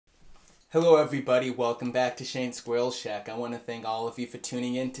Hello everybody, welcome back to Shane's Squirrel Shack. I want to thank all of you for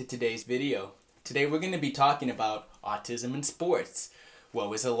tuning in to today's video. Today we're going to be talking about autism in sports. What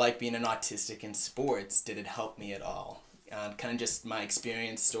was it like being an autistic in sports? Did it help me at all? Kind of just my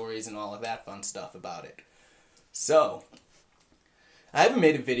experience, stories, and all of that fun stuff about it. So, I haven't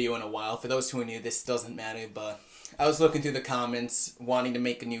made a video in a while. For those who are new, this doesn't matter, but I was looking through the comments, wanting to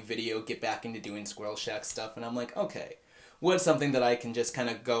make a new video, get back into doing Squirrel Shack stuff, and I'm like, okay. What's something that I can just kind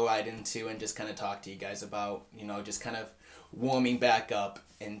of go right into and just kind of talk to you guys about, just kind of warming back up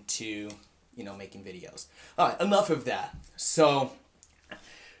into, making videos. Alright, enough of that. So,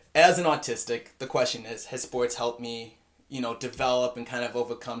 as an autistic, the question is, has sports helped me, develop and kind of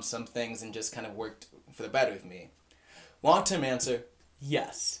overcome some things and just kind of worked for the better of me? Long-term answer,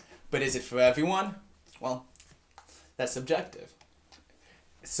 yes. But is it for everyone? Well, that's subjective.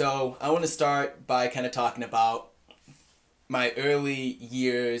 So, I want to start by kind of talking about my early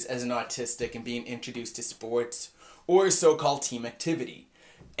years as an autistic and being introduced to sports or so-called team activity.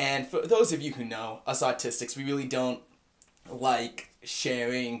 And for those of you who know, us autistics, we really don't like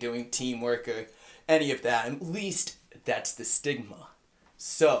sharing, doing teamwork, or any of that. At least that's the stigma.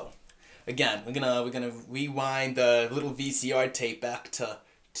 So, again, we're gonna rewind the little VCR tape back to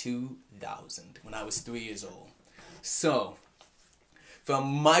 2000 when I was 3 years old. So, from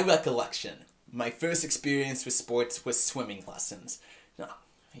my recollection, my first experience with sports was swimming lessons. No,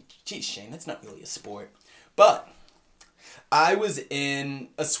 geez, Shane, that's not really a sport. But I was in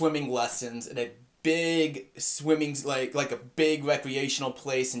a swimming lessons at a big swimming, like a big recreational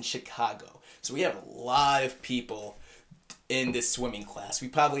place in Chicago. So we have a lot of people in this swimming class. We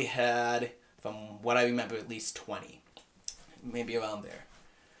probably had, from what I remember, at least 20. Maybe around there.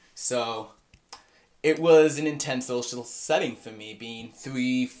 So it was an intense social setting for me, being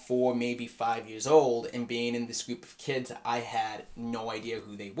 3, 4, maybe 5 years old, and being in this group of kids. I had no idea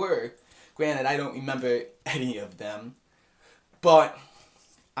who they were. Granted, I don't remember any of them, but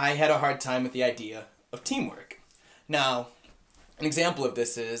I had a hard time with the idea of teamwork. Now, an example of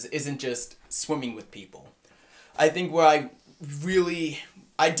this isn't just swimming with people. I think where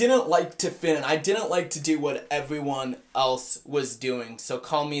I didn't like to fit in. I didn't like to do what everyone else was doing, so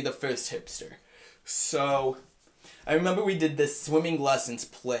call me the first hipster. So, I remember we did this swimming lessons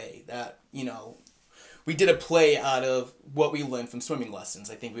play that, we did a play out of what we learned from swimming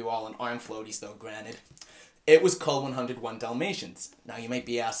lessons. I think we were all in arm floaties though, granted. It was called 101 Dalmatians. Now you might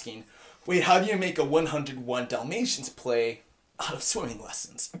be asking, wait, how do you make a 101 Dalmatians play out of swimming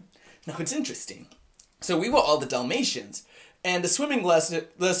lessons? Now it's interesting. So we were all the Dalmatians, and the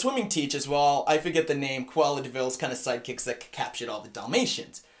swimming teachers were all, I forget the name, Cruella de Vil's kind of sidekicks that captured all the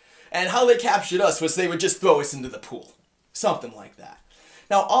Dalmatians. And how they captured us was they would just throw us into the pool. Something like that.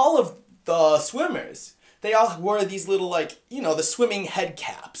 Now, all of the swimmers, they all wore these little, the swimming head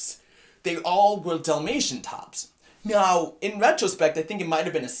caps. They all were Dalmatian tops. Now, in retrospect, I think it might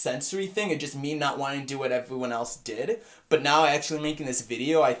have been a sensory thing, or just me not wanting to do what everyone else did. But now, actually making this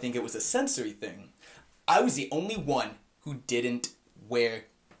video, I think it was a sensory thing. I was the only one who didn't wear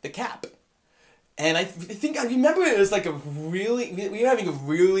the cap. And I remember it was we were having a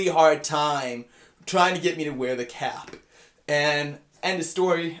really hard time trying to get me to wear the cap. And end of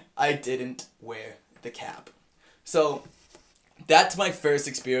story, I didn't wear the cap. So that's my first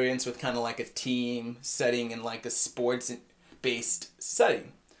experience with kind of like a team setting and like a sports-based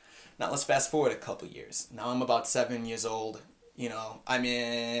setting. Now let's fast forward a couple years. Now I'm about 7 years old. I'm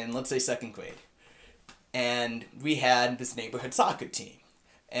in, let's say, 2nd grade. And we had this neighborhood soccer team.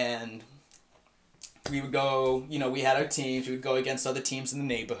 And we would go, we had our teams, we would go against other teams in the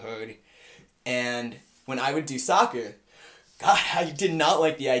neighborhood, and when I would do soccer, God, I did not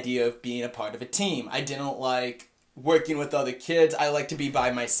like the idea of being a part of a team. I didn't like working with other kids. I liked to be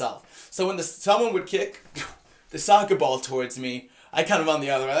by myself. So when someone would kick the soccer ball towards me, I kind of on the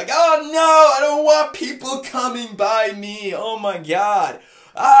other way, like, oh no, I don't want people coming by me, oh my God.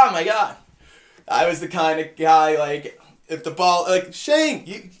 I was the kind of guy, if the ball, Shane,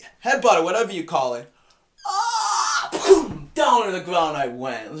 you headbutt or whatever you call it, boom, down to the ground I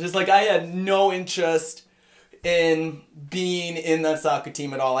went. It was just I had no interest in being in that soccer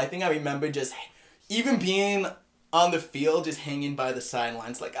team at all. I think I remember just even being on the field, just hanging by the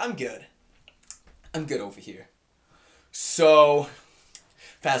sidelines, I'm good. I'm good over here. So,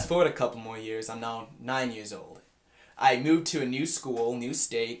 fast forward a couple more years, I'm now 9 years old. I moved to a new school, new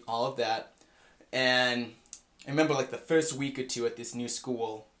state, all of that, and I remember the first week or two at this new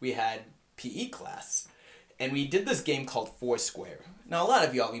school, we had PE class. And we did this game called Foursquare. Now, a lot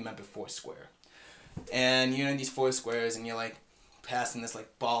of y'all remember Foursquare. And you're in these four squares, and you're passing this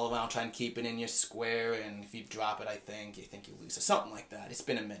ball around, trying to keep it in your square. And if you drop it, you think you lose, or something like that. It's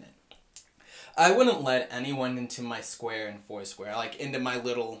been a minute. I wouldn't let anyone into my square and Foursquare, like into my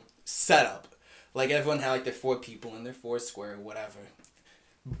little setup. Like everyone had like their 4 people in their Foursquare or whatever.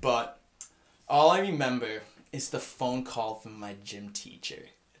 But all I remember is the phone call from my gym teacher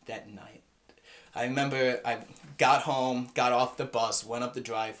that night. I remember I got home, got off the bus, went up the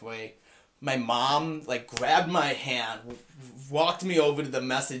driveway. My mom like grabbed my hand, walked me over to the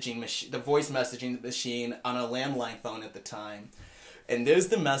messaging machine, the voice messaging machine on a landline phone at the time. And there's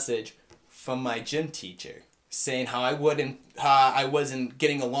the message from my gym teacher saying how I wasn't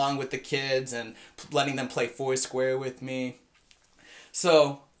getting along with the kids and letting them play Foursquare with me.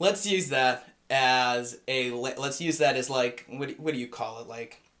 So let's use that as like what do you call it,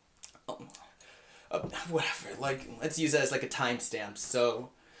 like whatever, like let's use that as like a timestamp. So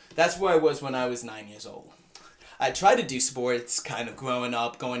that's where I was when I was 9 years old. I tried to do sports kind of growing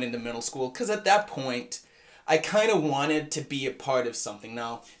up, going into middle school, because at that point I kind of wanted to be a part of something.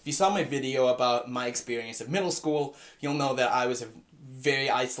 Now, if you saw my video about my experience of middle school, you'll know that I was a very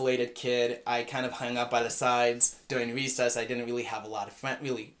isolated kid. I kind of hung out by the sides. During recess, I didn't really have a lot of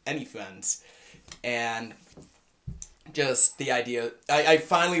any friends. And just the idea, I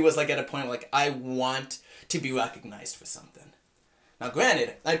finally was like at a point where like I want to be recognized for something. Now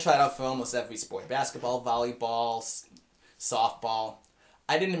granted, I tried out for almost every sport. Basketball, volleyball, softball.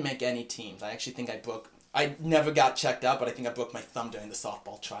 I didn't make any teams. I actually think I never got checked out, but I think I broke my thumb during the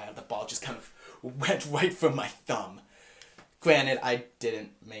softball tryout. The ball just kind of went right from my thumb. Granted, I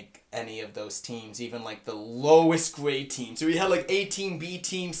didn't make any of those teams, even like the lowest grade team. So we had like A team, B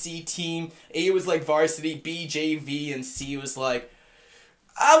team, C team. A was like varsity, B, JV, and C was like,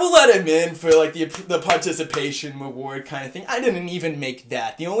 I will let him in for like the participation reward kind of thing. I didn't even make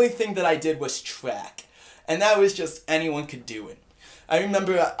that. The only thing that I did was track. And that was just anyone could do it. I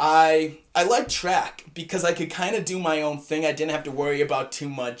remember I liked track because I could kind of do my own thing. I didn't have to worry about too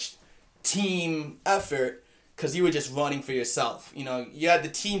much team effort because you were just running for yourself. You know, you had the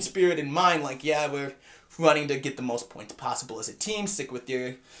team spirit in mind, like, yeah, we're running to get the most points possible as a team, stick with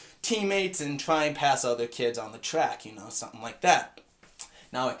your teammates and try and pass other kids on the track, you know, something like that.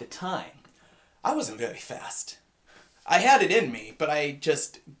 Now, at the time, I wasn't very fast. I had it in me, but I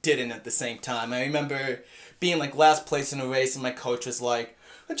just didn't at the same time. I remember being like last place in a race and my coach was like,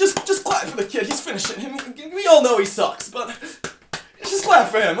 just clap for the kid, he's finishing. We all know he sucks, but just clap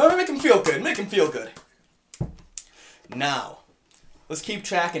for him. Make him feel good, make him feel good. Now, let's keep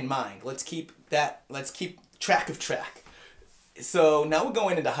track in mind. Let's keep track of track. So now we're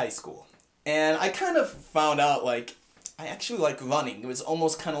going into high school. And I kind of found out like, I actually like running. It was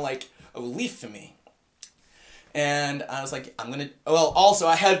almost kind of like a relief for me. And I was like, also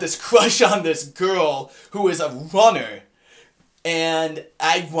I had this crush on this girl who was a runner. And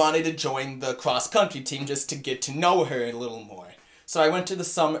I wanted to join the cross-country team just to get to know her a little more. So I went to the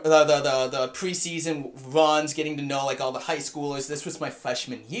preseason runs, getting to know like all the high schoolers. This was my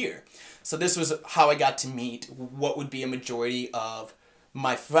freshman year. So this was how I got to meet what would be a majority of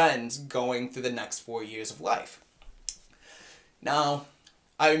my friends going through the next 4 years of life. Now,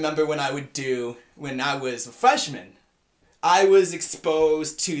 I remember when I was a freshman, I was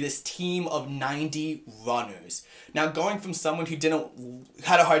exposed to this team of 90 runners. Now, going from someone who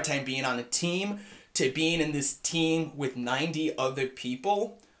had a hard time being on a team to being in this team with 90 other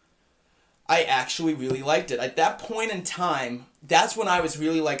people, I actually really liked it. At that point in time, that's when I was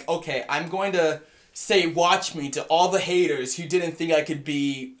really like, okay, I'm going to say watch me to all the haters who didn't think I could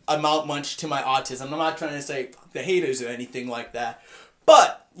amount much to my autism. I'm not trying to say the haters or anything like that.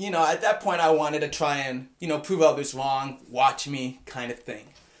 But, you know, at that point I wanted to try and, you know, prove others wrong, watch me kind of thing.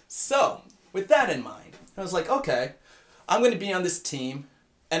 So, with that in mind, I was like, okay, I'm going to be on this team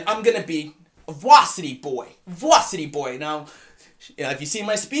and I'm going to be a varsity boy. Varsity boy. Now, if you see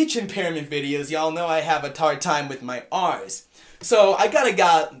my speech impairment videos, y'all know I have a hard time with my R's. So I kind of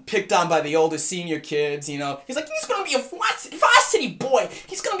got picked on by the older senior kids, you know. He's like, he's going to be a varsity boy.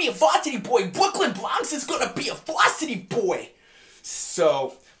 He's going to be a varsity boy. Brooklyn Bronx is going to be a varsity boy.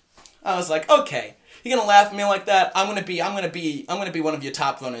 So I was like, okay, you're going to laugh at me like that? I'm going to be one of your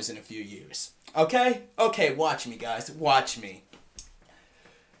top runners in a few years. Okay? Okay, watch me, guys. Watch me.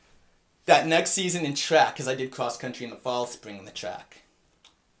 That next season in track, because I did cross country in the fall, spring, and the track,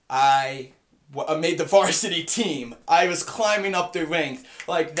 I made the varsity team. I was climbing up the ranks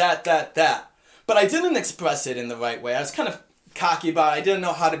like that. But I didn't express it in the right way. I was kind of cocky about it. I didn't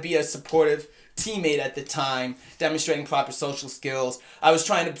know how to be a supportive teammate at the time, demonstrating proper social skills. I was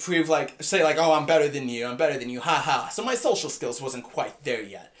trying to prove say oh, I'm better than you, haha. So my social skills wasn't quite there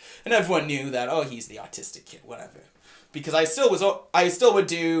yet. And everyone knew that, oh, he's the autistic kid, whatever. Because I still would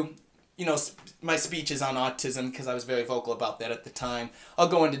do, my speeches on autism because I was very vocal about that at the time. I'll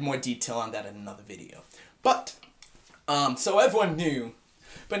go into more detail on that in another video. But, so everyone knew,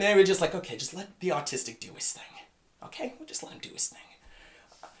 but they were just like, okay, just let the autistic do his thing. Okay, we'll just let him do his thing.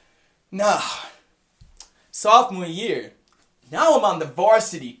 Now, sophomore year, now I'm on the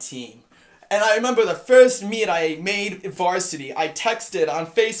varsity team. And I remember the first meet I made varsity, I texted on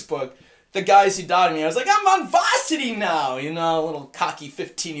Facebook the guys who doubted me. I was like, I'm on varsity now, you know, little cocky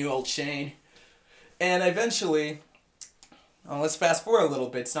 15-year-old Shane. And eventually, let's fast forward a little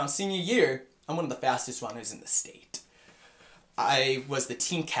bit. So now senior year, I'm one of the fastest runners in the state. I was the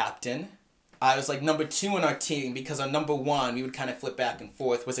team captain. I was like number 2 in our team because our number 1, we would kind of flip back and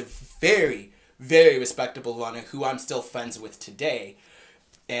forth, was a very, very respectable runner who I'm still friends with today.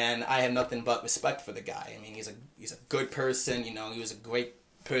 And I have nothing but respect for the guy. I mean, he's a good person, you know, he was a great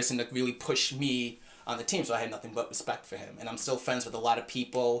person to really push me on the team, so I had nothing but respect for him. And I'm still friends with a lot of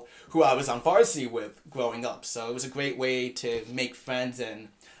people who I was on varsity with growing up, so it was a great way to make friends, and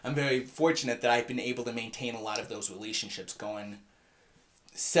I'm very fortunate that I've been able to maintain a lot of those relationships going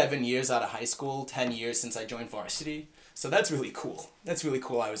 7 years out of high school, 10 years since I joined varsity. So that's really cool. That's really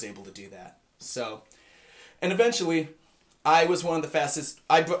cool I was able to do that. So, and eventually, I was one of the fastest.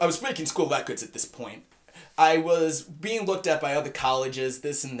 I was breaking school records at this point. I was being looked at by other colleges,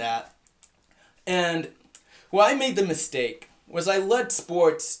 this and that. And where I made the mistake was I let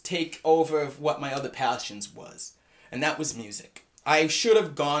sports take over what my other passions was. And that was music. I should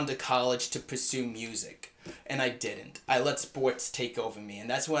have gone to college to pursue music. And I didn't. I let sports take over me. And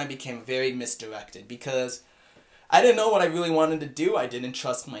that's when I became very misdirected because I didn't know what I really wanted to do. I didn't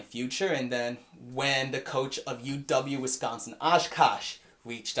trust my future. And then when the coach of UW-Wisconsin, Oshkosh,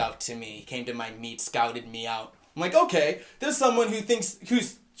 reached out to me, came to my meet, scouted me out. I'm like, okay, there's someone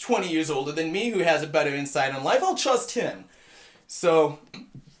who's 20 years older than me, who has a better insight on life. I'll trust him. So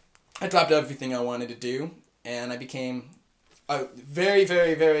I dropped everything I wanted to do, and I became a very,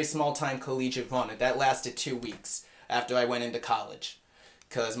 very, very small-time collegiate runner. That lasted 2 weeks after I went into college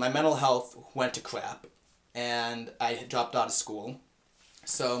because my mental health went to crap. And I had dropped out of school.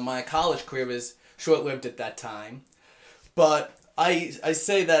 So my college career was short-lived at that time. But I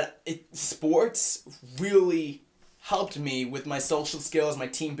say that sports really helped me with my social skills, my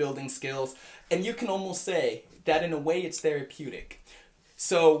team-building skills. And you can almost say that in a way it's therapeutic.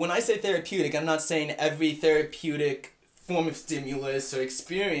 So when I say therapeutic, I'm not saying every therapeutic form of stimulus or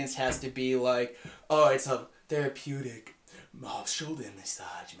experience has to be like, oh, it's a therapeutic shoulder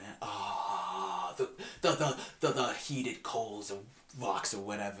massage, man. Oh, the heated coals or rocks or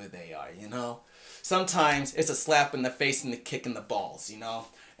whatever they are, you know? Sometimes it's a slap in the face and a kick in the balls, you know?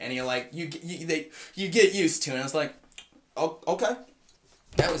 And you're like, you get used to it. And it's like, oh, okay,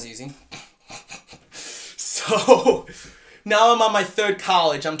 that was easy. So now I'm on my 3rd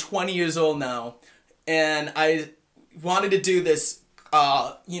college. I'm 20 years old now. And I wanted to do this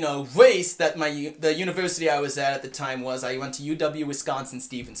race that the university I was at the time was. I went to UW-Wisconsin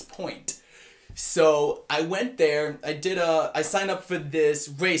Stevens Point. So I went there, I signed up for this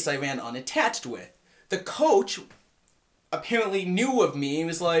race I ran unattached with. The coach apparently knew of me. He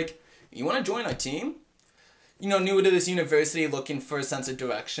was like, you want to join our team? You know, new to this university, looking for a sense of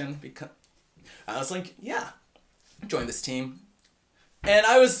direction. Because I was like, yeah, join this team. And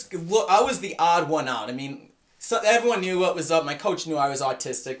I was the odd one out. I mean, so everyone knew what was up. My coach knew I was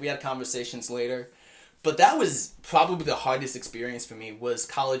autistic. We had conversations later. But that was probably the hardest experience for me, was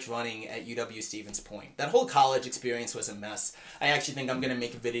college running at UW Stevens Point. That whole college experience was a mess. I actually think I'm going to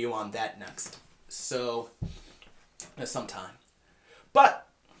make a video on that next. So, sometime. But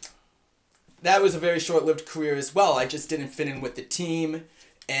that was a very short-lived career as well. I just didn't fit in with the team,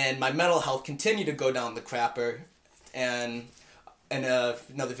 and my mental health continued to go down the crapper. And in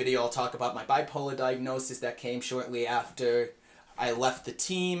another video, I'll talk about my bipolar diagnosis that came shortly after I left the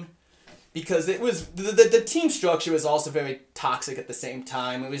team. Because it was, the team structure was also very toxic at the same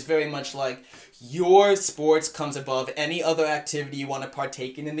time. It was very much like, your sports comes above any other activity you want to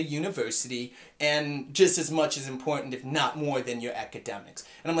partake in the university, and just as much as important, if not more, than your academics.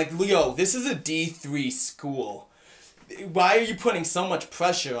 And I'm like, Leo, this is a D3 school. Why are you putting so much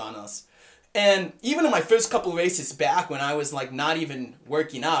pressure on us? And even in my first couple races back, when I was like not even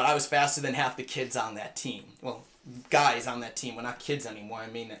working out, I was faster than half the kids on that team. Well, guys on that team. We're not kids anymore. I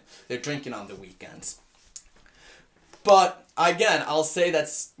mean, they're drinking on the weekends. But again, I'll say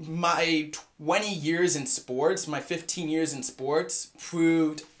that's my 20 years in sports, my 15 years in sports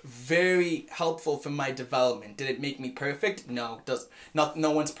proved very helpful for my development. Did it make me perfect? No,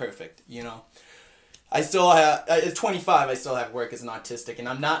 no one's perfect, you know. I still have, at 25, I still have work as an autistic, and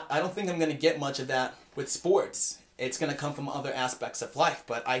I don't think I'm going to get much of that with sports. It's going to come from other aspects of life,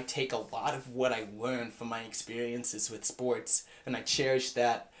 but I take a lot of what I learned from my experiences with sports, and I cherish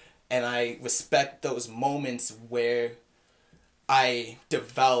that, and I respect those moments where I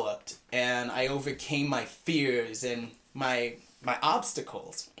developed and I overcame my fears and my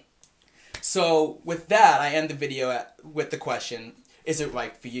obstacles. So with that, I end the video with the question, is it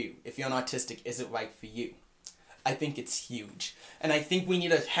right for you? If you're an autistic, is it right for you? I think it's huge. And I think we need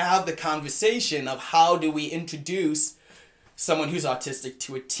to have the conversation of how do we introduce someone who's autistic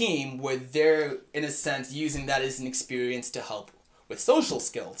to a team where they're, in a sense, using that as an experience to help with social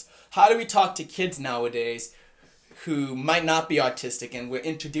skills. How do we talk to kids nowadays who might not be autistic and we're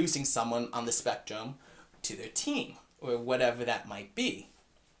introducing someone on the spectrum to their team or whatever that might be?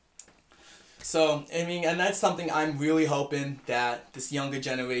 So, I mean, and that's something I'm really hoping that this younger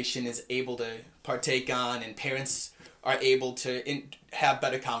generation is able to partake on, and parents are able to have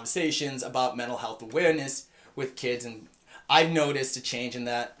better conversations about mental health awareness with kids. And I've noticed a change in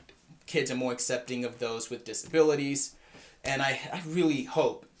that. Kids are more accepting of those with disabilities, and I really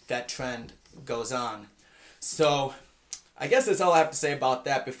hope that trend goes on. So, I guess that's all I have to say about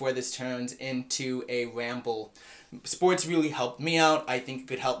that before this turns into a ramble. Sports really helped me out. I think it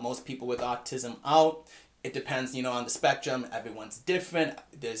could help most people with autism out. It depends, on the spectrum. Everyone's different.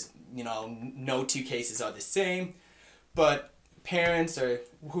 There's, no two cases are the same. But parents or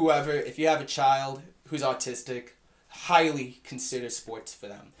whoever, if you have a child who's autistic, highly consider sports for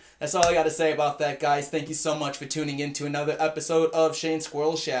them. That's all I got to say about that, guys. Thank you so much for tuning in to another episode of Shane's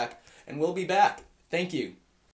Squirrel Shack. And we'll be back. Thank you.